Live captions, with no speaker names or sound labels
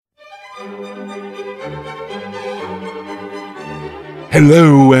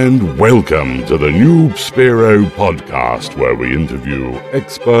Hello and welcome to the Noob Spearo podcast, where we interview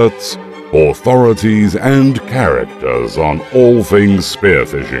experts, authorities and characters on all things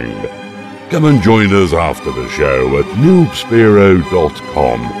spearfishing. Come and join us after the show at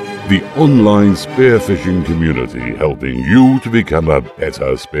noobspearo.com, the online spearfishing community helping you to become a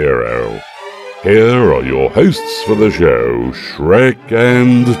better Spearo. Here are your hosts for the show, Shrek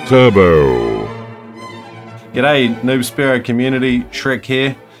and Turbo. G'day, Noob Spearo community, Shrek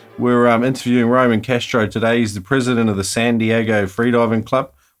here. We're interviewing Roman Castro today. He's the president of the San Diego Freediving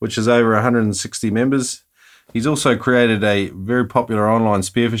Club, which has over 160 members. He's also created a very popular online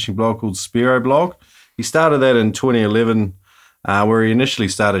spearfishing blog called Spearo Blog. He started that in 2011, where he initially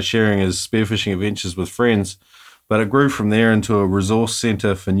started sharing his spearfishing adventures with friends, but it grew from there into a resource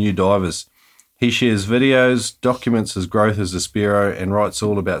center for new divers. He shares videos, documents his growth as a Spearo, and writes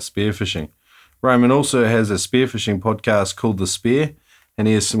all about spearfishing. Roman also has a spearfishing podcast called The Spear, and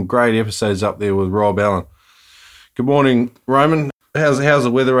he has some great episodes up there with Rob Allen. Good morning, Roman. How's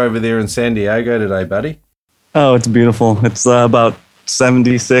the weather over there in San Diego today, buddy? Oh, it's beautiful. It's about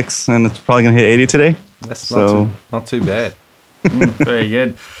 76, and it's probably going to hit 80 today. That's not too bad. Very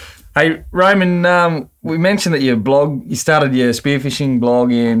good. Hey, Roman, we mentioned that you started your spearfishing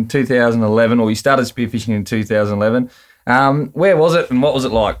blog in 2011, or you started spearfishing in 2011. Where was it and what was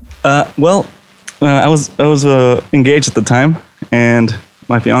it like? I was engaged at the time, and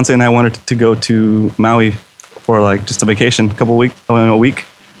my fiance and I wanted to go to Maui for just a vacation, a week,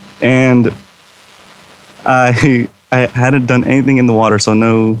 and I hadn't done anything in the water, so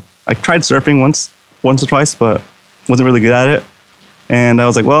I tried surfing once or twice, but wasn't really good at it. And I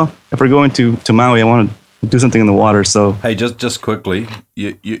was like, well, if we're going to Maui, I want to do something in the water. So hey, just quickly,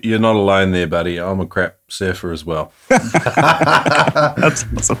 you're not alone there, buddy. I'm a crap surfer as well. That's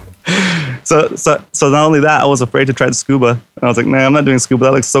awesome. So not only that, I was afraid to try the scuba, and I was like, nah, I'm not doing scuba.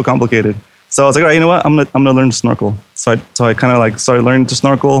 That looks so complicated. So I was like, all right, you know what? I'm gonna learn to snorkel. So I kind of started learning to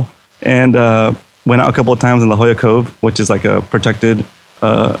snorkel, and went out a couple of times in La Jolla Cove, which is like a protected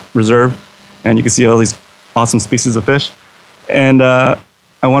reserve, and you can see all these awesome species of fish. And I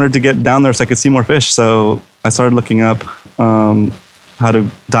wanted to get down there so I could see more fish. So I started looking up how to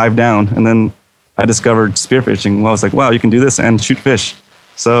dive down, and then I discovered spearfishing. Well, I was like, wow, you can do this and shoot fish.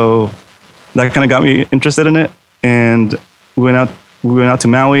 So that kind of got me interested in it, and we went out to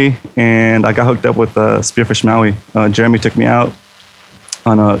Maui, and I got hooked up with Spearfish Maui. Jeremy took me out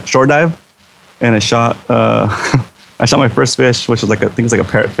on a shore dive, and I shot my first fish, which was I think it was like a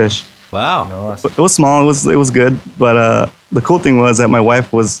parrotfish. Wow, nice. It was small. It was good, but the cool thing was that my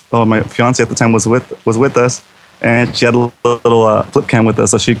fiance at the time was with us, and she had a little flip cam with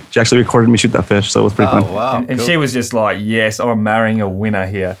us, so she actually recorded me shoot that fish. So it was pretty fun. Wow! And cool. She was just like, "Yes, I'm marrying a winner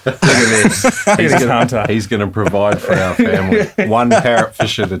here. Look at this. He's going to provide for our family, one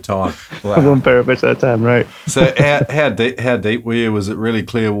parrotfish at a time." Wow. One parrotfish at a time, right? So how deep were you? Was it really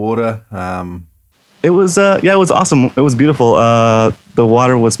clear water? It was it was awesome. It was beautiful. The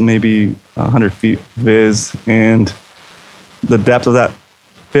water was maybe 100 feet viz, and the depth of that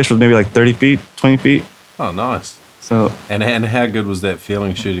fish was maybe like 30 feet, 20 feet. Oh, nice. So and how good was that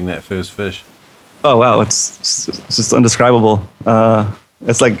feeling shooting that first fish? Oh wow, it's just indescribable.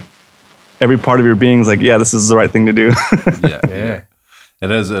 It's like every part of your being is like, yeah, this is the right thing to do. Yeah.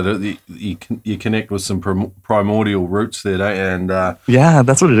 It is. You connect with some primordial roots there, don't you? And yeah,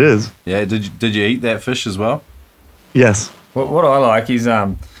 that's what it is. Yeah. Did you eat that fish as well? Yes. What I like is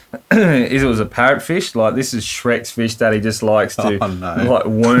it was a parrotfish. Like, this is Shrek's fish that he just likes to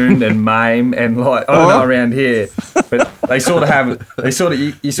wound and maim, and I don't know around here, but you sort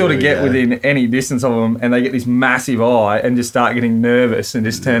of get within any distance of them, and they get this massive eye and just start getting nervous and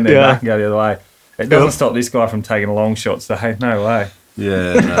just turn their back and go the other way. It doesn't stop this guy from taking a long shot, so hey, no way.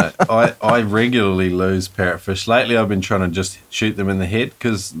 Yeah, no. I regularly lose parrotfish. Lately, I've been trying to just shoot them in the head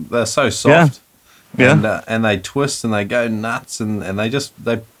because they're so soft. Yeah. And they twist and they go nuts and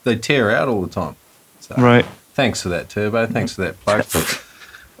they tear out all the time. So, right. Thanks for that, Turbo. Thanks for that plug.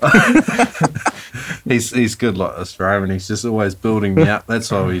 He's good like this, Roman. He's just always building me up.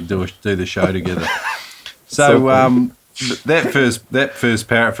 That's why we do the show together. So that first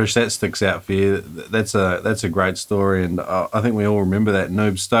parrotfish that sticks out for you. That's a great story, and I think we all remember that.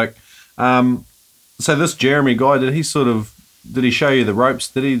 Noob Stoke. So this Jeremy guy, did he show you the ropes?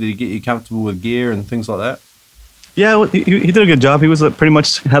 Did he get you comfortable with gear and things like that? Yeah, well, he did a good job. He was pretty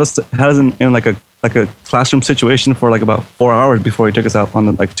much had us in like a classroom situation for like about 4 hours before he took us out on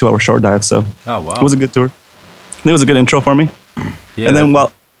the 2-hour short dive. So it was a good tour. It was a good intro for me. Yeah, and then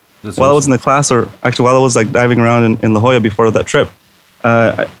while I was in the class, or actually while I was diving around in La Jolla before that trip,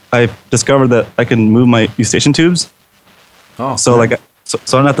 I I discovered that I can move my eustachian tubes. Oh, So like, so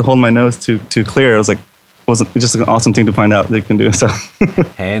I don't have to hold my nose to clear. It was like, wasn't just an awesome thing to find out that you can do. So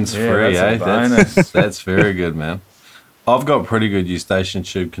hands Yeah, free, that's a eh? bonus. That's very good, man. I've got pretty good eustachian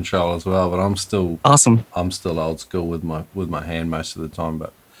tube control as well, but I'm still awesome. old school with my hand most of the time.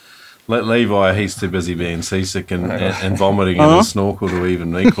 But let Levi, he's too busy being seasick and vomiting in his snorkel to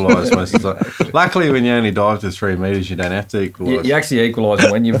even equalise most of the time. Luckily, when you only dive to 3 meters, you don't have to equalise. You actually equalise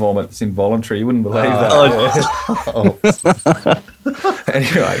when you vomit. It's involuntary. You wouldn't believe that.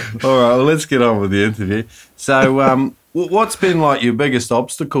 Anyway. All right, well, let's get on with the interview. So, what's been like your biggest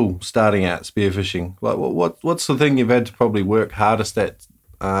obstacle starting out spearfishing? Like, what's the thing you've had to probably work hardest at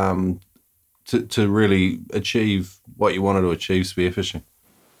to really achieve what you wanted to achieve spearfishing?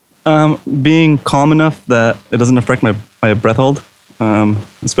 Being calm enough that it doesn't affect my breath hold,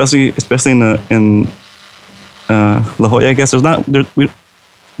 especially in La Jolla. I guess we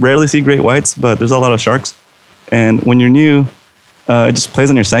rarely see great whites, but there's a lot of sharks. And when you're new, it just plays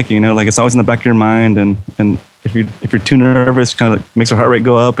on your psyche. You know, like it's always in the back of your mind. And if you're too nervous, kind of like makes your heart rate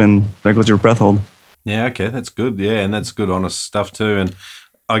go up, and there goes your breath hold. Yeah, okay, that's good. Yeah, and that's good, honest stuff too. And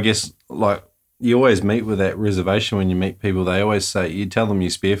I guess like you always meet with that reservation when you meet people. They always say, you tell them you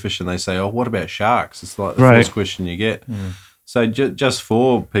spearfish, and they say, "Oh, what about sharks?" It's like the first question you get. So just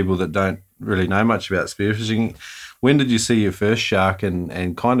for people that don't really know much about spearfishing, when did you see your first shark,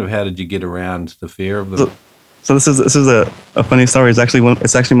 and kind of how did you get around the fear of them? So this is a funny story. It's actually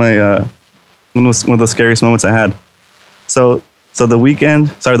my one of the scariest moments I had. So the week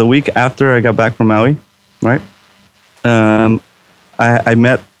after I got back from Maui, right? I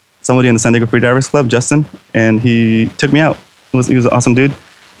met somebody in the San Diego Freedivers Club, Justin, and he took me out. He was an awesome dude.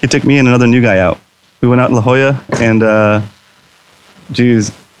 He took me and another new guy out. We went out in La Jolla, and I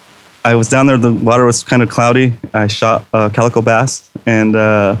was down there. The water was kind of cloudy. I shot a calico bass, and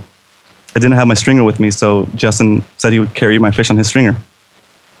I didn't have my stringer with me, so Justin said he would carry my fish on his stringer.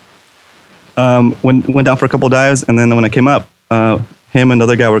 Went down for a couple dives, and then when I came up, him and the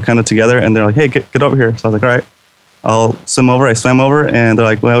other guy were kind of together, and they're like, "Hey, get over here." So I was like, "All right, I'll swim over." I swam over, and they're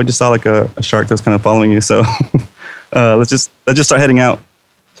like, "Well, we just saw like a shark that was kind of following you, so let's just start heading out."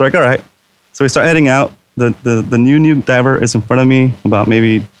 So like, all right. So we start heading out. The new diver is in front of me, about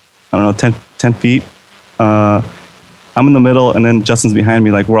maybe 10 feet. I'm in the middle, and then Justin's behind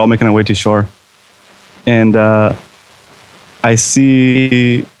me. Like we're all making our way to shore, and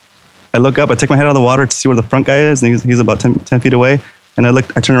I look up, I take my head out of the water to see where the front guy is, and he's about 10 feet away. And I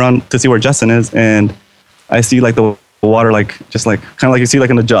turn around to see where Justin is, and I see like the water, like just like kind of like you see like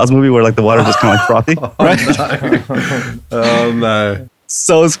in the Jaws movie where like the water just kind of like frothy, right? Oh no!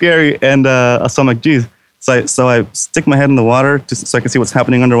 So scary. And so I'm like, geez. So I stick my head in the water just so I can see what's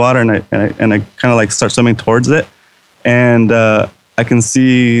happening underwater, and I kind of like start swimming towards it, and I can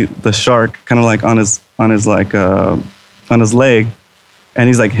see the shark kind of like on his leg. And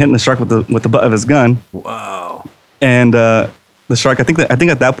he's like hitting the shark with the butt of his gun. Wow! And the shark, I think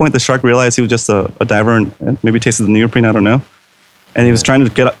at that point the shark realized he was just a diver and maybe tasted the neoprene. I don't know. And he was trying to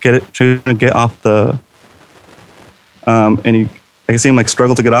get off the. And I could see him like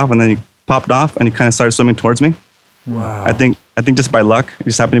struggle to get off, and then he popped off, and he kind of started swimming towards me. Wow! I think just by luck, he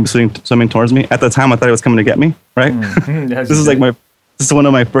just happened to be swimming towards me. At the time, I thought he was coming to get me. Right. This is one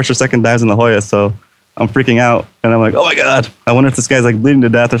of my first or second dives in La Jolla, so. I'm freaking out, and I'm like, oh my God, I wonder if this guy's like bleeding to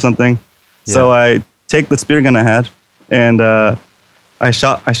death or something. Yeah. So I take the spear gun I had, and I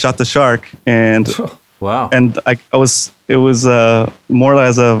shot the shark, and wow, and it was more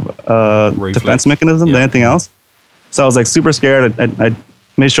as a defense mechanism than anything else. So I was like super scared. I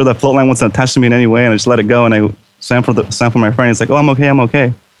made sure that float line wasn't attached to me in any way, and I just let it go, and I swam for my friend. He's like, oh, I'm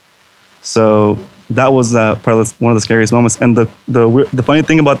okay. So that was probably one of the scariest moments. And the funny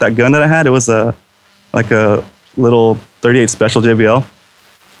thing about that gun that I had, it was like a little 38 Special JBL.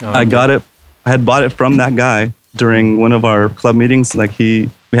 I got it. I had bought it from that guy during one of our club meetings. Like we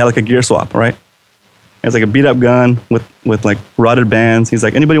had like a gear swap, right? It was like a beat up gun with like rotted bands. He's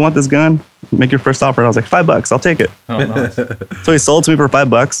like, anybody want this gun? Make your first offer. And I was like, $5, I'll take it. Oh, nice. So he sold it to me for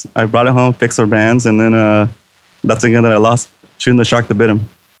 $5. I brought it home, fixed our bands, and then that's the gun that I lost shooting the shark that bit him.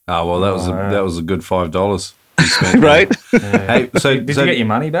 Oh well, that was a good $5. Right? Hey, did you get your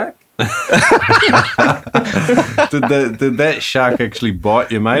money back? Did that shark actually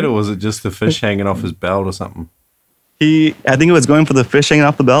bite you, mate, or was it just the fish hanging off his belt or something? I think it was going for the fish hanging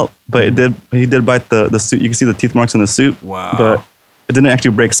off the belt, but he did bite the suit. You can see the teeth marks in the suit. Wow. But it didn't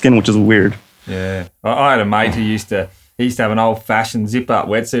actually break skin, which is weird. Yeah. I had a mate who used to have an old-fashioned zip-up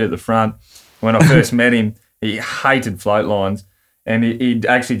wetsuit at the front. When I first met him, he hated float lines. and he'd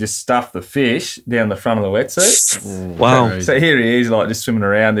actually just stuff the fish down the front of the wetsuit. Wow. So here he is, like just swimming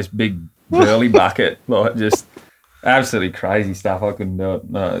around this big burly bucket, like just absolutely crazy stuff. I couldn't do it.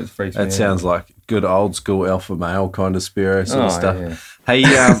 No, it freaks me out. That sounds like good old school alpha male kind of Spiro sort of stuff. Yeah. Hey,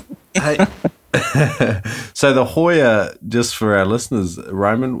 hey. So the Hoya, just for our listeners,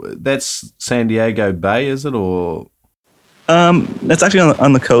 Roman, that's San Diego Bay, is it, or? It's actually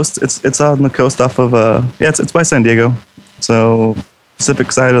on the coast. It's on the coast off of it's by San Diego, so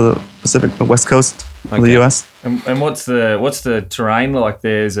Pacific side of the West Coast of the U.S. And what's the terrain like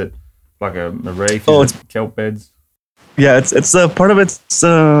there? Is it like a reef? Oh, it's kelp beds. Yeah, it's part of it's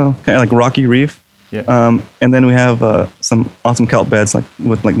kind of like rocky reef. Yeah. And then we have some awesome kelp beds, like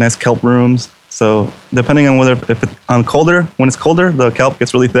with like nice kelp rooms. So depending on when it's colder, the kelp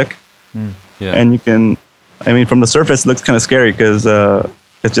gets really thick. Yeah. And you can, I mean, from the surface, it looks kind of scary because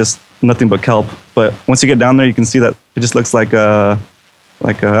it's just nothing but kelp. But once you get down there, you can see that it just looks like I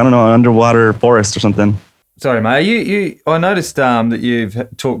don't know, an underwater forest or something. Sorry, mate. I noticed that you've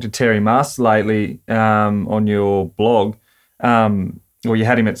talked to Terry Mast lately on your blog. Or you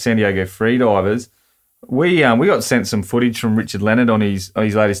had him at San Diego Freedivers. We got sent some footage from Richard Leonard on his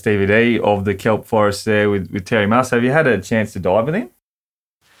latest DVD of the kelp forest there with Terry Mast. Have you had a chance to dive with him?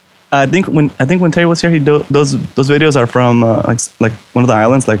 I think when Terry was here, those videos are from like one of the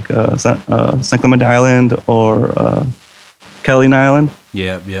islands, like San Clemente Island or Catalina Island.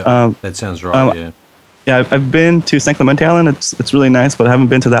 Yeah. That sounds right. Yeah. Yeah, I've been to San Clemente Island. It's really nice, but I haven't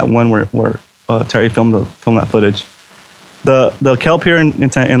been to that one where Terry filmed that footage. The kelp here in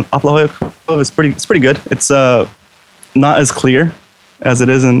off La Jolla Cove is pretty good. It's not as clear as it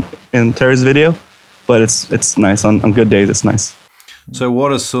is in Terry's video, but it's nice on good days. It's nice. So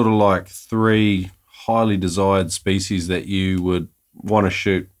what are sort of like 3 highly desired species that you would want to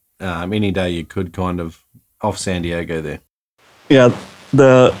shoot any day you could, kind of off San Diego there? Yeah,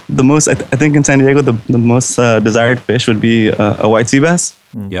 the most I think in San Diego the most desired fish would be a white sea bass.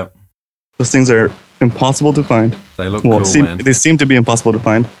 Yep. Those things are impossible to find. They look cool, man. They seem to be impossible to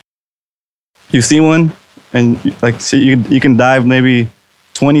find. You see one, and you can dive maybe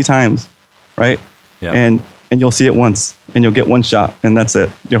 20 times, right? Yeah. And you'll see it once, and you'll get one shot, and that's it.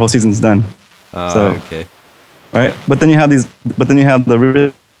 Your whole season's done. Okay. Right, but then you have the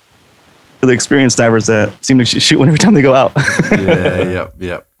really experienced divers that seem to shoot one every time they go out.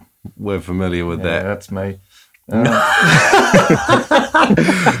 Yep. We're familiar with that. That's me.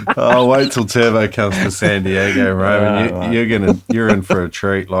 Oh, wait till Turbo comes to San Diego, Roman. You're in for a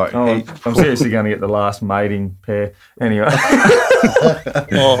treat. Like, I'm seriously going to get the last mating pair. Anyway.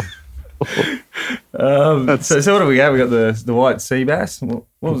 So what do we got? We got the white sea bass.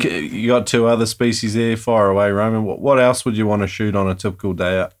 You got 2 other species there. Fire away, Roman. What else would you want to shoot on a typical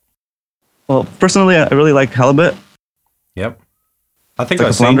day out? Well, personally, I really like halibut. Yep. I think Like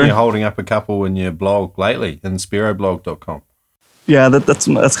I've a seen flounder? you holding up a couple in your blog lately, in spiroblog.com. Yeah, that's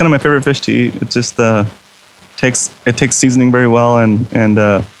kind of my favorite fish to eat. It just takes seasoning very well, and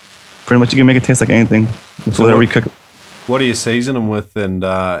pretty much you can make it taste like anything with whatever you cook it. What do you season them with, and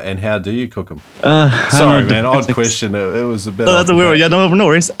how do you cook them? I don't Sorry, know, man, odd question. It was a bit. Oh, that's a weird one. Yeah, no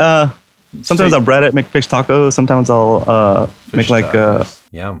worries. Sometimes I'll bread it, make fish tacos. Sometimes I'll make like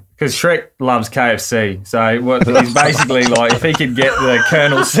Yum. Because Shrek loves KFC, so what he's basically like, if he could get the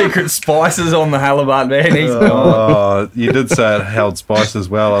Colonel's secret spices on the halibut, man, he's gone. You did say it held spice as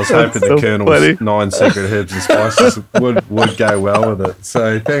well. I was hoping so the Colonel's funny. 9 secret herbs and spices would go well with it.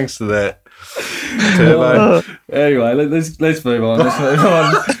 So thanks for that, Turbo. Anyway, let's move on.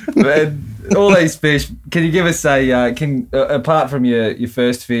 Man, all these fish. Can you give us apart from your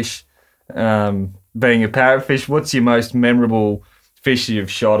first fish being a parrotfish, what's your most memorable fish you've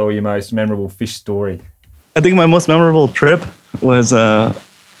shot, or your most memorable fish story? I think my most memorable trip was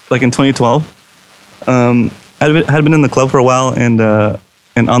like in 2012. I had been in the club for a while and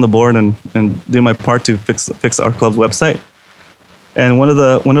on the board and doing my part to fix our club's website. And one of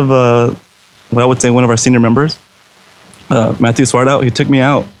our senior members, Matthew Swartout, he took me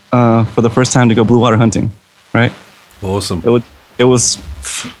out for the first time to go blue water hunting. Right? Awesome. It was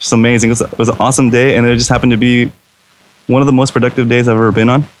just amazing. It was an awesome day, and it just happened to be one of the most productive days I've ever been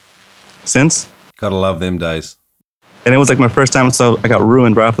on since. Gotta love them days. And it was like my first time, so I got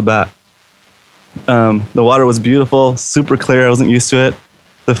ruined right off the bat. The water was beautiful, super clear. I wasn't used to it.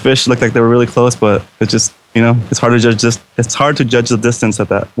 The fish looked like they were really close, but it just, it's hard to judge. It's hard to judge the distance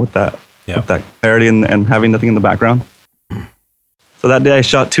with that clarity and having nothing in the background. So that day I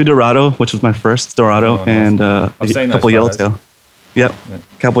shot 2 Dorado, which was my first Dorado, and a couple yellowtail. Yep,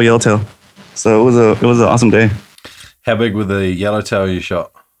 couple yellowtail. So it was an awesome day. How big were the yellowtail you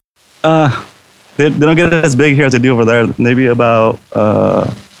shot? They don't get as big here as they do over there. Maybe about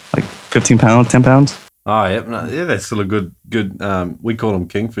like 15 pounds, 10 pounds. Oh, yeah. No, yeah, that's still a good, we call them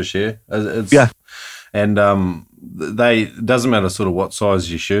kingfish here. Yeah. And it doesn't matter sort of what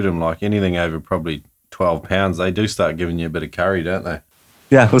size you shoot them, like anything over probably 12 pounds, they do start giving you a bit of curry, don't they?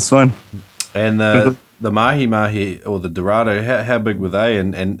 Yeah, it was fun. And the mahi or the dorado, how big were they?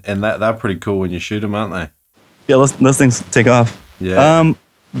 And that they're pretty cool when you shoot them, aren't they? Yeah, those things take off. Yeah.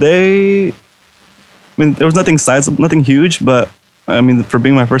 There was nothing huge, but I mean, for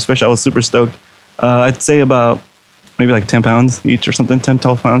being my first fish, I was super stoked. I'd say about maybe like 10 pounds each or something, 10,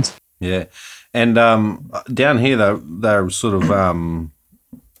 12 pounds. Yeah. And down here, they're sort of,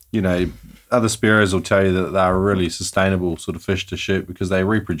 other spearos will tell you that they're a really sustainable sort of fish to shoot because they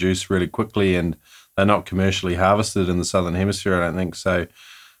reproduce really quickly and they're not commercially harvested in the Southern Hemisphere, I don't think. So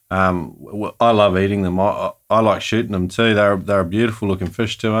I love eating them. I like shooting them too. They're a beautiful looking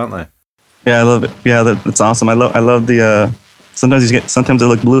fish too, aren't they? Yeah, I love it. Yeah, that's awesome. I love the, sometimes they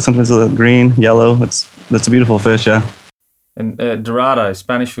look blue, sometimes they look green, yellow. That's a beautiful fish, yeah. And Dorado,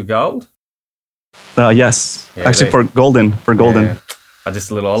 Spanish for gold? Yes. Yeah, actually for golden. Yeah. I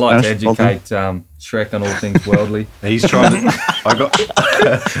like to educate Shrek on all things worldly. He's trying to.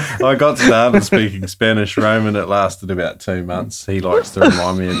 I got started speaking Spanish, Roman. It lasted about 2 months. He likes to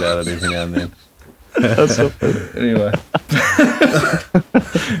remind me about it every now and then. That's so funny. Anyway,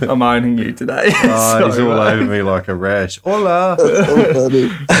 I'm owning you today. Oh, he's all over me like a rash. Hola.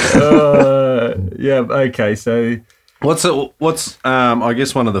 Yeah. Okay. So, what's I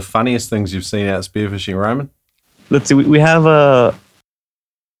guess one of the funniest things you've seen out spearfishing, Roman? Let's see. We have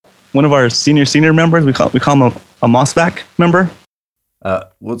one of our senior members. We call him a mossback member.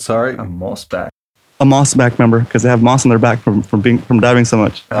 What? Sorry, a mossback. A mossback member because they have moss on their back from diving so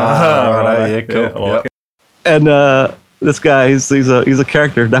much. Right. Yeah, cool. Yeah, like And this guy, he's a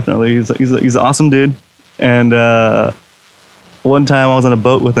character. Definitely, he's an awesome dude. And one time I was on a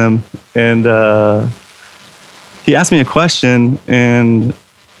boat with him, and he asked me a question, and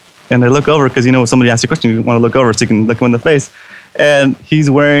I look over because when somebody asks you a question, you want to look over so you can look him in the face. And he's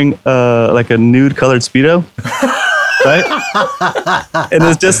wearing like a nude colored Speedo, right? And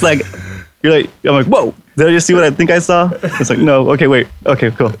it's just like I'm like, whoa! Did I just see what I think I saw? It's like, no. Okay, wait.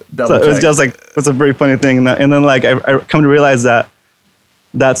 Okay, cool. So it was just like it's a very funny thing, and then like I come to realize that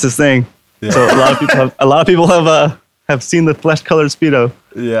that's his thing. Yeah. So a lot of people have seen the flesh colored Speedo.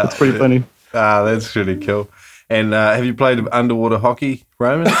 Yeah, it's pretty funny. That's really cool. And have you played underwater hockey,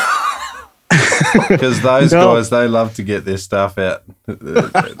 Roman? Because those guys, they love to get their stuff out.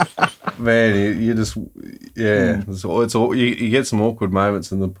 Man, you just, it's all, you get some awkward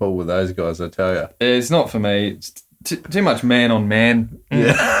moments in the pool with those guys, I tell you. It's not for me. It's too much man on man.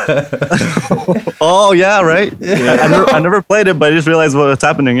 Yeah. Oh, yeah, right? Yeah. I never played it, but I just realized what's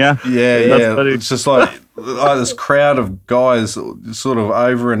happening, yeah. Yeah. It's just like this crowd of guys sort of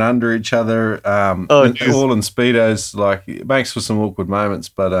over and under each other, all in Speedos. Like, it makes for some awkward moments,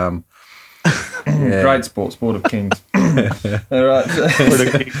 but... Yeah. Great sport of kings. All right.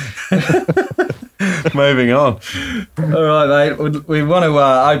 Moving on. All right, mate. We want to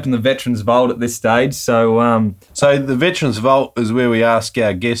open the Veterans Vault at this stage. So the Veterans Vault is where we ask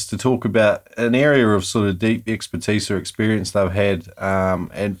our guests to talk about an area of sort of deep expertise or experience they've had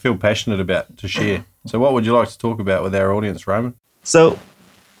and feel passionate about to share. So what would you like to talk about with our audience, Roman? So,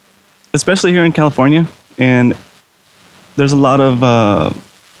 especially here in California, and there's a lot of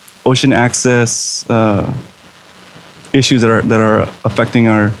ocean access issues that are affecting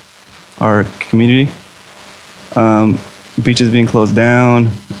our community. Beaches being closed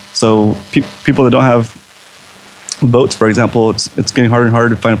down, so people that don't have boats, for example, it's getting harder and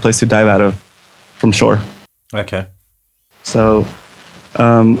harder to find a place to dive out of from shore. Okay. So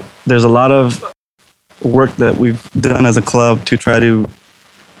there's a lot of work that we've done as a club to try to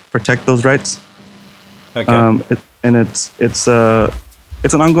protect those rights. Okay.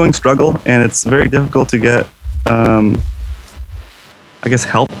 It's an ongoing struggle, and it's very difficult to get,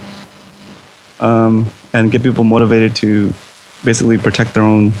 help, and get people motivated to basically protect their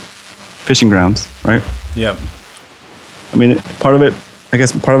own fishing grounds, right? Yeah. I mean, part of it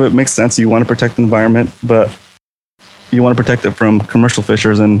makes sense. You want to protect the environment, but you want to protect it from commercial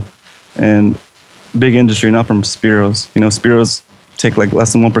fishers and big industry, not from Spearos. Spearos take like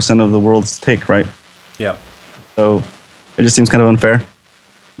less than 1% of the world's take, right? Yeah. So it just seems kind of unfair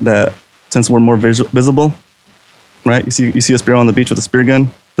that since we're more visible, right? You see a Spearo on the beach with a spear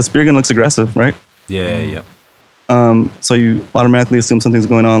gun. The spear gun looks aggressive, right? Yeah. So you automatically assume something's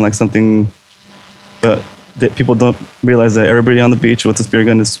going on, like something, but that people don't realize that everybody on the beach with a spear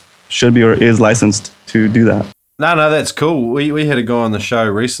gun should be or is licensed to do that. No, that's cool. We had a guy on the show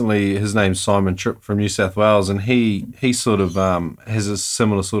recently. His name's Simon Tripp from New South Wales, and he sort of has a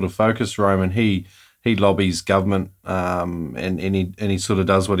similar sort of focus, Roman. He lobbies government, and he sort of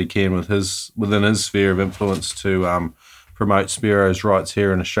does what he can within his sphere of influence to promote Spearo's rights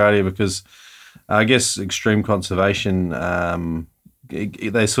here in Australia, because I guess extreme conservation,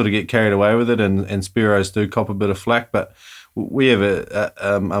 they sort of get carried away with it, and Spearos do cop a bit of flack, but we have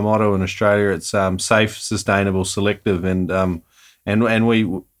a motto in Australia. It's safe, sustainable, selective, and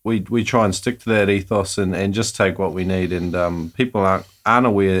we try and stick to that ethos and just take what we need. And people aren't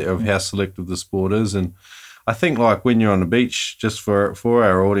aware of how selective the sport is. And I think, like, when you're on the beach, just for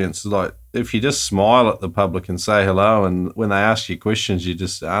our audience, like, if you just smile at the public and say hello, and when they ask you questions, you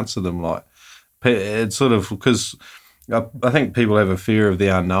just answer them. Like, it's sort of because I think people have a fear of the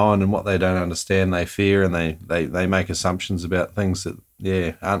unknown, and what they don't understand, they fear, and they make assumptions about things that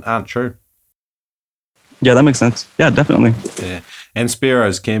aren't true. Yeah, that makes sense. Yeah, definitely. Yeah, and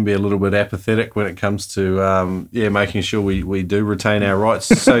Spearos can be a little bit apathetic when it comes to making sure we do retain our rights.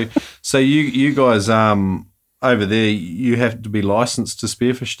 So you guys over there, you have to be licensed to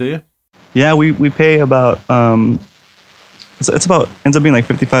spearfish, do you? Yeah, we pay about it's about ends up being like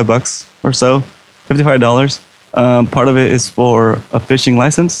 $55 or so, $55. Part of it is for a fishing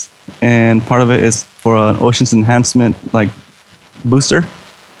license, and part of it is for an oceans enhancement like booster.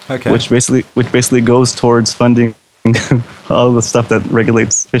 Okay. Which basically goes towards funding all the stuff that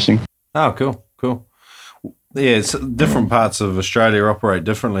regulates fishing. Oh, cool. Yeah, it's different parts of Australia operate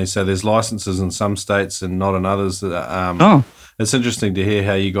differently. So there's licenses in some states and not in others. It's interesting to hear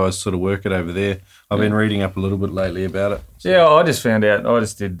how you guys sort of work it over there. I've been reading up a little bit lately about it. So. Yeah, I just found out. I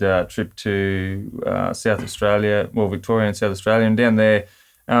just did a trip to South Australia, Victoria and South Australia, and down there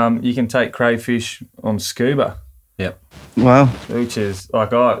you can take crayfish on scuba. Yep. Wow. Which is,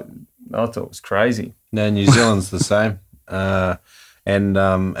 like, I thought it was crazy. No, New Zealand's the same. And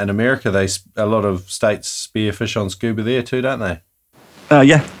in America, a lot of states spearfish on scuba there too, don't they?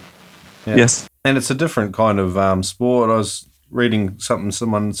 Yeah. Yes. And it's a different kind of sport. I was reading something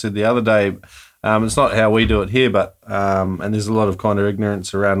someone said the other day. It's not how we do it here, but and there's a lot of kind of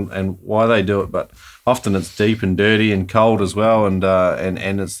ignorance around and why they do it. But often it's deep and dirty and cold as well, and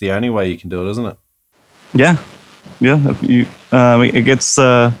it's the only way you can do it, isn't it? Yeah. It gets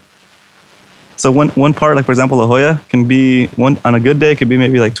so one part, like for example, La Jolla can be on a good day, it could be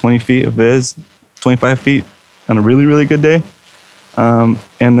maybe like 20 feet of viz, 25 feet on a really, really good day. And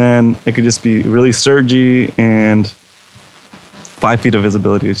then it could just be really surgy and 5 feet of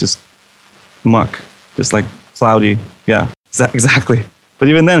visibility. It's just muck, just like cloudy. Yeah, exactly. But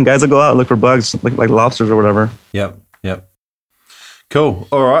even then, guys will go out and look for bugs, like lobsters or whatever. Yep. Cool.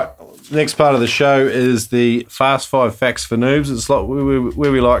 All right. Next part of the show is the Fast 5 Facts for Noobs. It's like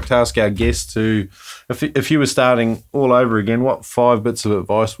where we like to ask our guests to, if you were starting all over again, what 5 bits of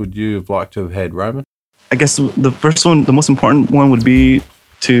advice would you have liked to have had, Roman? I guess the first one, the most important one, would be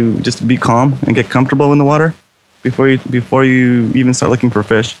to just be calm and get comfortable in the water before you even start looking for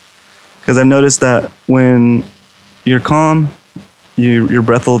fish. Because I've noticed that when you're calm, your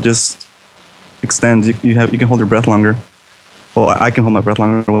breath will just extend. You can hold your breath longer. Well, I can hold my breath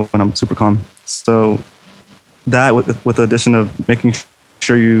longer when I'm super calm. So that, with the addition of making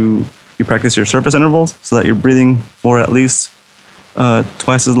sure you practice your surface intervals so that you're breathing for at least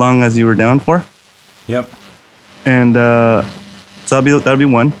twice as long as you were down for. Yep. And so that'll be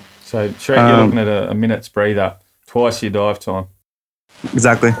one. So, Shrek, you're looking at a minute's breather, twice your dive time.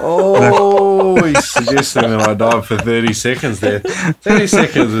 Exactly. Oh, he's suggesting that I dive for 30 seconds there. 30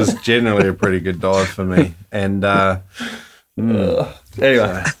 seconds is generally a pretty good dive for me. And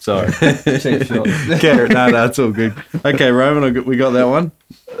anyway, sorry. No, it's all good. Okay, Roman, we got that one.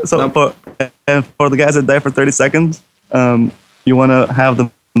 So for the guys that dive for 30 seconds, you want to have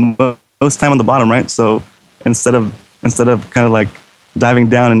the most time on the bottom, right? So instead of kind of like diving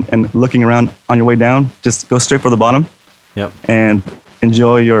down and looking around on your way down, just go straight for the bottom. Yep. And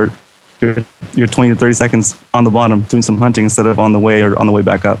enjoy your 20 to 30 seconds on the bottom doing some hunting instead of on the way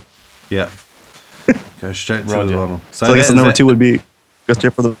back up. Yeah. Go straight to the bottom. So I guess number 2 would be go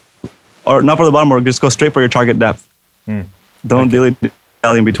straight for or not for the bottom, or just go straight for your target depth. Don't dilly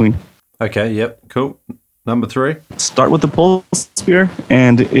in between. Okay. Yep. Cool. Number 3. Start with the pole spear,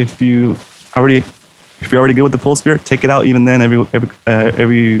 and if you're already good with the pole spear, take it out even then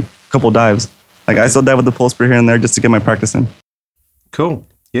every couple dives. Like I still dive with the pole spear here and there just to get my practice in. Cool.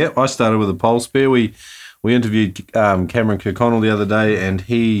 Yeah, I started with a pole spear. We interviewed Cameron Kirkconnell the other day, and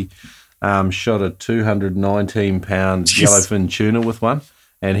he shot a 219-pound yellowfin tuna with one,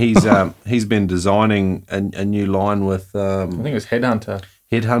 and he's been designing a new line with. I think it was Headhunter.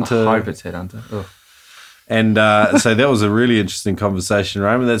 I hope it's Headhunter. Ugh. And so that was a really interesting conversation,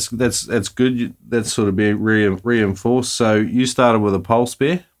 Roman. That's good. That's sort of being reinforced. So you started with a pole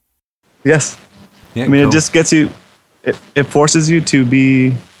spear? Yes. Yeah, I mean, cool. it just gets you, it forces you to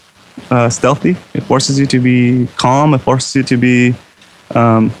be stealthy. It forces you to be calm. It forces you to be,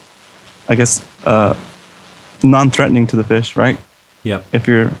 I guess, non-threatening to the fish, right? Yep. If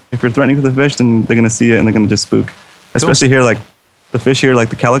you're threatening to the fish, then they're gonna see it and they're gonna just spook. Especially here, like the fish here, like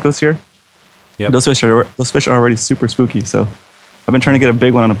the calicos here. Yep. Those fish are already super spooky. So I've been trying to get a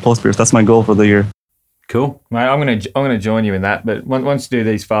big one on a pole spear. So that's my goal for the year. Cool. Mate, I'm gonna join you in that. But once you do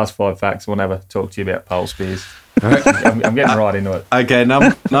these fast 5 facts, we'll never talk to you about pole spears. I'm getting right into it. Okay,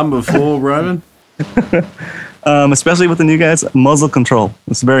 number 4, Roman. Especially with the new guys, muzzle control.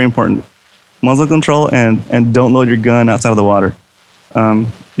 It's very important. Muzzle control and don't load your gun outside of the water.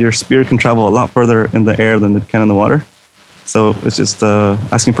 Your spear can travel a lot further in the air than it can in the water. So it's just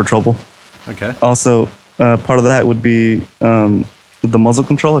asking for trouble. Okay. Also, part of that would be the muzzle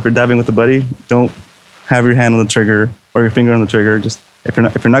control. If you're diving with a buddy, don't have your hand on the trigger or your finger on the trigger. Just if you're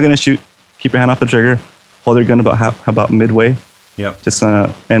not going to shoot, keep your hand off the trigger. Hold your gun about midway. Yep. Just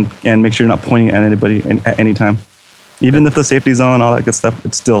and make sure you're not pointing at anybody at any time. Even if the safety's on, all that good stuff,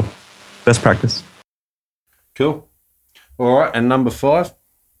 it's still best practice. Cool. All right, and number 5.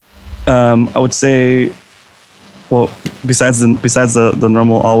 I would say, well, besides the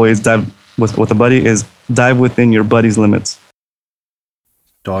normal always dive with a buddy, is dive within your buddy's limits.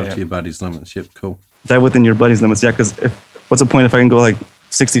 Dive to your buddy's limits. Yep, cool. Dive within your buddy's limits. Yeah, because what's the point if I can go like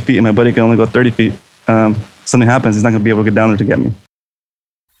 60 feet and my buddy can only go 30 feet? Something happens, he's not going to be able to get down there to get me.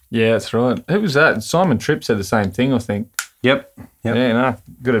 Yeah, that's right. Who was that? Simon Tripp said the same thing, I think. Yep. Yeah, no,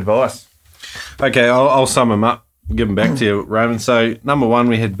 good advice. Okay, I'll sum them up. Give them back to you, Roman. So, number 1,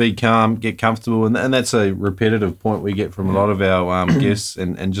 we had be calm, get comfortable, and that's a repetitive point we get from a lot of our guests,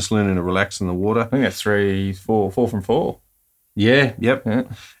 and just learning to relax in the water. I think that's 4 from 4. Yeah, yep. Yeah.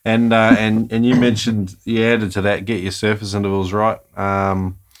 And you mentioned you added to that, get your surface intervals right.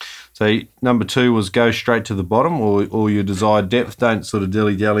 So number 2 was go straight to the bottom or your desired depth. Don't sort of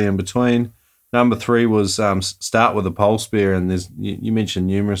dilly-dally in between. Number 3 was start with a pole spear, and you mentioned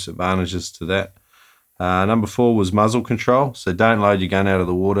numerous advantages to that. Number 4 was muzzle control. So don't load your gun out of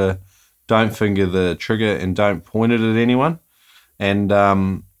the water, don't finger the trigger, and don't point it at anyone. And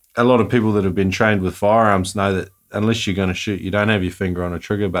a lot of people that have been trained with firearms know that unless you're going to shoot, you don't have your finger on a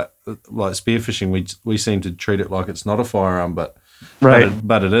trigger. But like spearfishing, we seem to treat it like it's not a firearm, but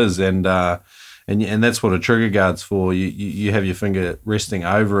it is. And that's what a trigger guard's for. You have your finger resting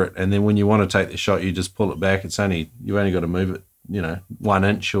over it, and then when you want to take the shot, you just pull it back. You only got to move it, 1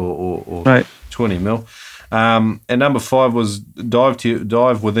 inch or 20 mil. And number 5 was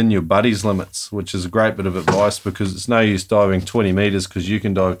dive within your buddy's limits, which is a great bit of advice because it's no use diving 20 meters because you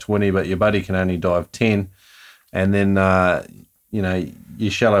can dive 20, but your buddy can only dive 10. And then, you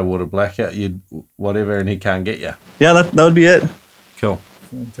shallow water blackout, you whatever, and he can't get you. Yeah, that would be it. Cool.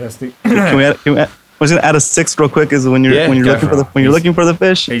 Fantastic. Can we add, I was going to add a 6th real quick. Is when you're looking for the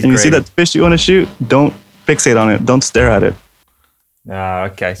fish and you see that fish you want to shoot, don't fixate on it. Don't stare at it.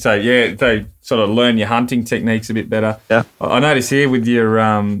 Okay. So they sort of learn your hunting techniques a bit better. Yeah. I notice here with your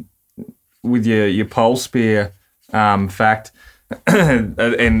pole spear fact, and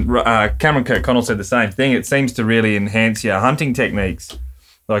Cameron Kirkconnell said the same thing. It seems to really enhance your hunting techniques.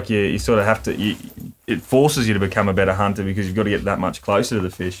 Like you sort of have to. It forces you to become a better hunter because you've got to get that much closer to the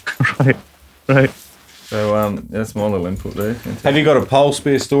fish. Right. So that's my little input there. Have you got a pole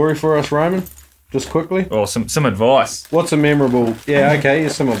spear story for us, Roman? Just quickly. Or some advice. What's a memorable? Yeah, okay.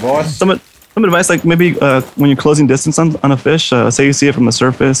 Here's some advice. Some advice, like maybe when you're closing distance on a fish, say you see it from the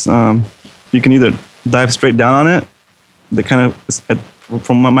surface, you can either dive straight down on it. They kind of,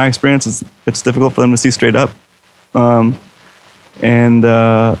 from my experience, it's difficult for them to see straight up. And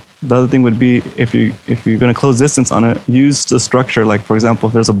the other thing would be if you're going to close distance on it, use the structure. Like for example,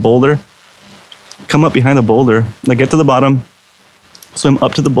 if there's a boulder, come up behind the boulder, like get to the bottom, swim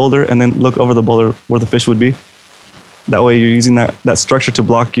up to the boulder, and then look over the boulder where the fish would be. That way, you're using that structure to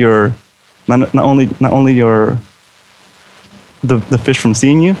block your not only your the fish from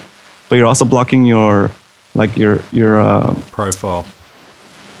seeing you, but you're also blocking your profile.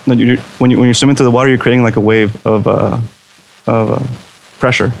 No, when you're swimming through the water, you're creating like a wave of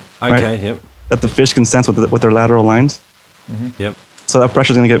pressure. Okay. Right? Yep. That the fish can sense with their lateral lines. Mm-hmm. Yep. So that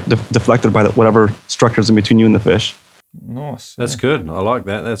pressure is going to get deflected by whatever structures in between you and the fish. Nice. That's good. I like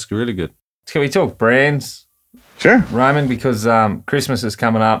that. That's really good. Can we talk brands? Sure. Roman, because Christmas is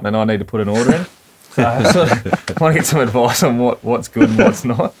coming up and I need to put an order in. So I want to get some advice on what's good and what's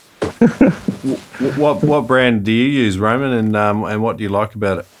not. What brand do you use, Roman, and what do you like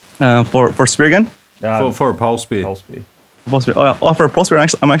about it? For spear gun? For a pole spear. Pole spear. Pole spear. Oh, for a pole spear,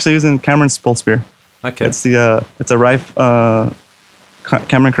 I'm actually using Cameron's pole spear. Okay. It's a Rife Cameron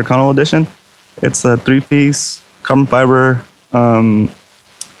Kirkconnell edition. It's a 3-piece carbon fiber.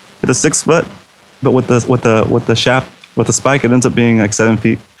 It's a 6 foot, but with the shaft, with the spike, it ends up being like 7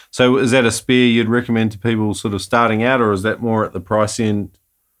 feet. So is that a spear you'd recommend to people sort of starting out, or is that more at the price end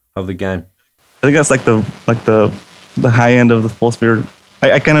of the game? I think that's like the high end of the pole spear.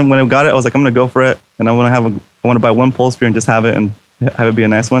 I kind of, when I got it, I was like, I'm gonna go for it, and I want to buy one pole spear and just have it and have it be a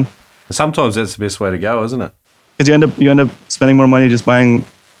nice one. Sometimes that's the best way to go, isn't it? Because you end up spending more money just buying,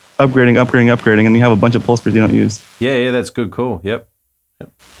 upgrading, and you have a bunch of pole spears you don't use. Yeah, that's good call. Yep.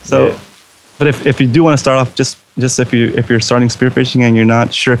 So, Yeah. but if you do want to start off, just if you're starting spearfishing and you're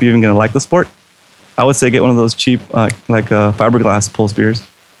not sure if you're even gonna like the sport, I would say get one of those cheap fiberglass pole spears.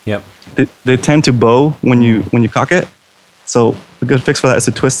 Yep. They tend to bow when you cock it. So a good fix for that is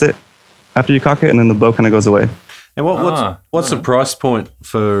to twist it after you cock it, and then the bow kind of goes away. And what's the price point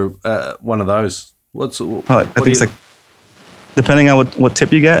for one of those? Probably, I think it's like, depending on what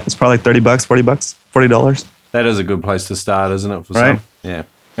tip you get, it's probably like $30, $40. That is a good place to start, isn't it? For Right. some? Yeah.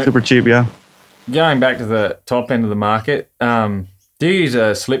 Super cheap, yeah. Going back to the top end of the market, do you use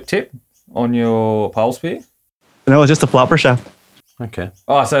a slip tip on your pole spear? No, it's just a flopper shaft. Okay.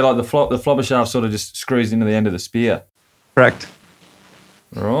 Oh, so like the flopper shaft sort of just screws into the end of the spear. Correct.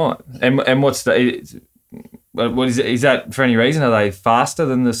 Right. And what's what is it? Is that for any reason? Are they faster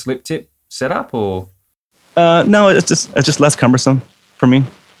than the slip tip setup, or? No, it's just less cumbersome for me.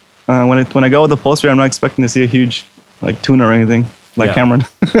 When I go with the pole spear, I'm not expecting to see a huge like tuna or anything like Cameron.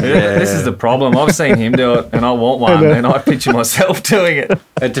 Yeah, this is the problem. I've seen him do it, and I want one, and I picture myself doing it.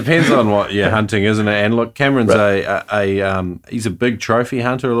 It depends on what you're hunting, isn't it? And look, Cameron's he's a big trophy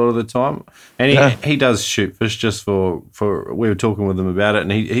hunter a lot of the time, and he does shoot fish just for. We were talking with him about it,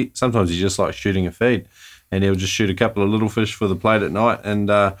 and he sometimes he just likes shooting a feed, and he'll just shoot a couple of little fish for the plate at night, and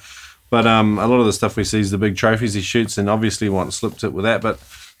but a lot of the stuff we see is the big trophies he shoots, and obviously want slip tip with that, but.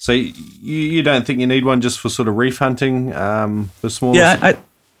 So you don't think you need one just for sort of reef hunting, for smaller? Yeah,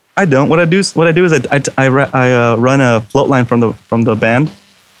 I don't. What I do is I run a float line from the band.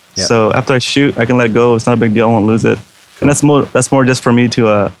 Yep. So after I shoot, I can let it go. It's not a big deal. I won't lose it. Cool. And that's more just for me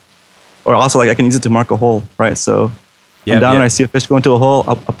to, or also like I can use it to mark a hole, right? So I'm down and I see a fish go into a hole.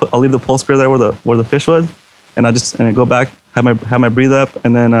 I'll leave the pole spear there where the fish was, and I go back, have my breathe up,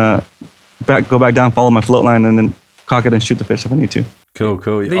 and then go back down, follow my float line, and then cock it and shoot the fish if I need to. Cool.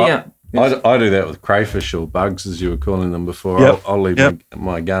 I do that with crayfish or bugs, as you were calling them before. Yep. I'll leave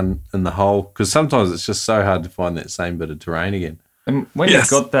my gun in the hole because sometimes it's just so hard to find that same bit of terrain again. And when you've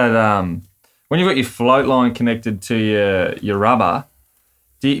got that, when you've got your float line connected to your rubber,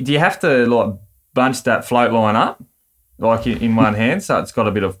 do you have to like bunch that float line up like in one hand so it's got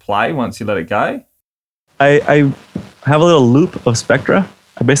a bit of play once you let it go? I have a little loop of Spectra.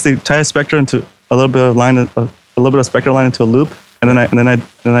 I basically tie a Spectra into a little bit of Spectra line into a loop. And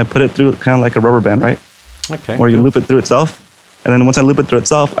then I put it through kind of like a rubber band, right? Okay. Or you loop it through itself, and then once I loop it through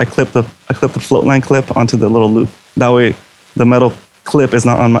itself, I clip the float line clip onto the little loop. That way, the metal clip is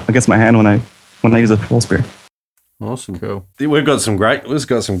not against my hand when I use a pole spear. Awesome, cool. We've got some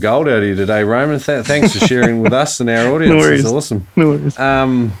gold out here today, Roman. Thanks for sharing with us and our audience. No worries. It's awesome. No worries.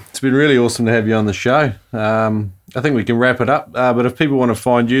 It's been really awesome to have you on the show. I think we can wrap it up. But if people want to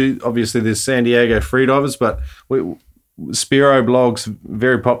find you, obviously there's San Diego Freedivers, but Spiro blog's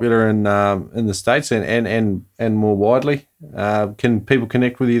very popular in the States and more widely. Can people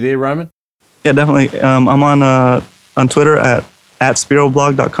connect with you there, Roman? Yeah, definitely. I'm on Twitter at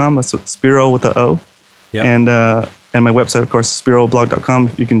spiroblog.com. That's Spiro with the O. Yep. And my website, of course,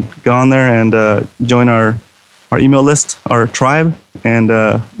 spiroblog.com. You can go on there and join our email list, our tribe, and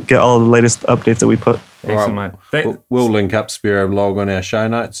get all the latest updates that we put. Excellent, mate. We'll link up Spiro blog on our show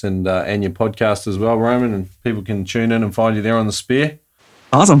notes and your podcast as well, Roman, and people can tune in and find you there on the Spear.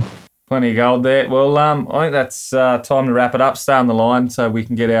 Awesome. Plenty of gold there. Well, I think that's time to wrap it up. Stay on the line so we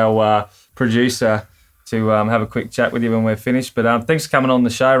can get our producer to have a quick chat with you when we're finished. But thanks for coming on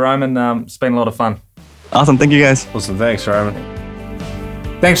the show, Roman. It's been a lot of fun. Awesome. Thank you, guys. Awesome. Thanks, Roman.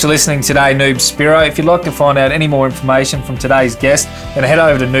 Thanks for listening today, Noob Spiro. If you'd like to find out any more information from today's guest, then head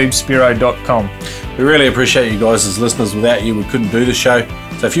over to noobspiro.com. We really appreciate you guys as listeners. Without you, we couldn't do the show.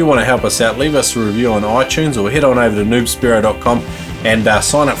 So if you want to help us out, leave us a review on iTunes or head on over to noobspiro.com and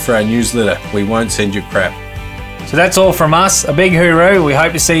sign up for our newsletter. We won't send you crap. So that's all from us. A big hooroo. We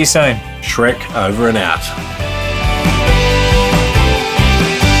hope to see you soon. Shrek over and out.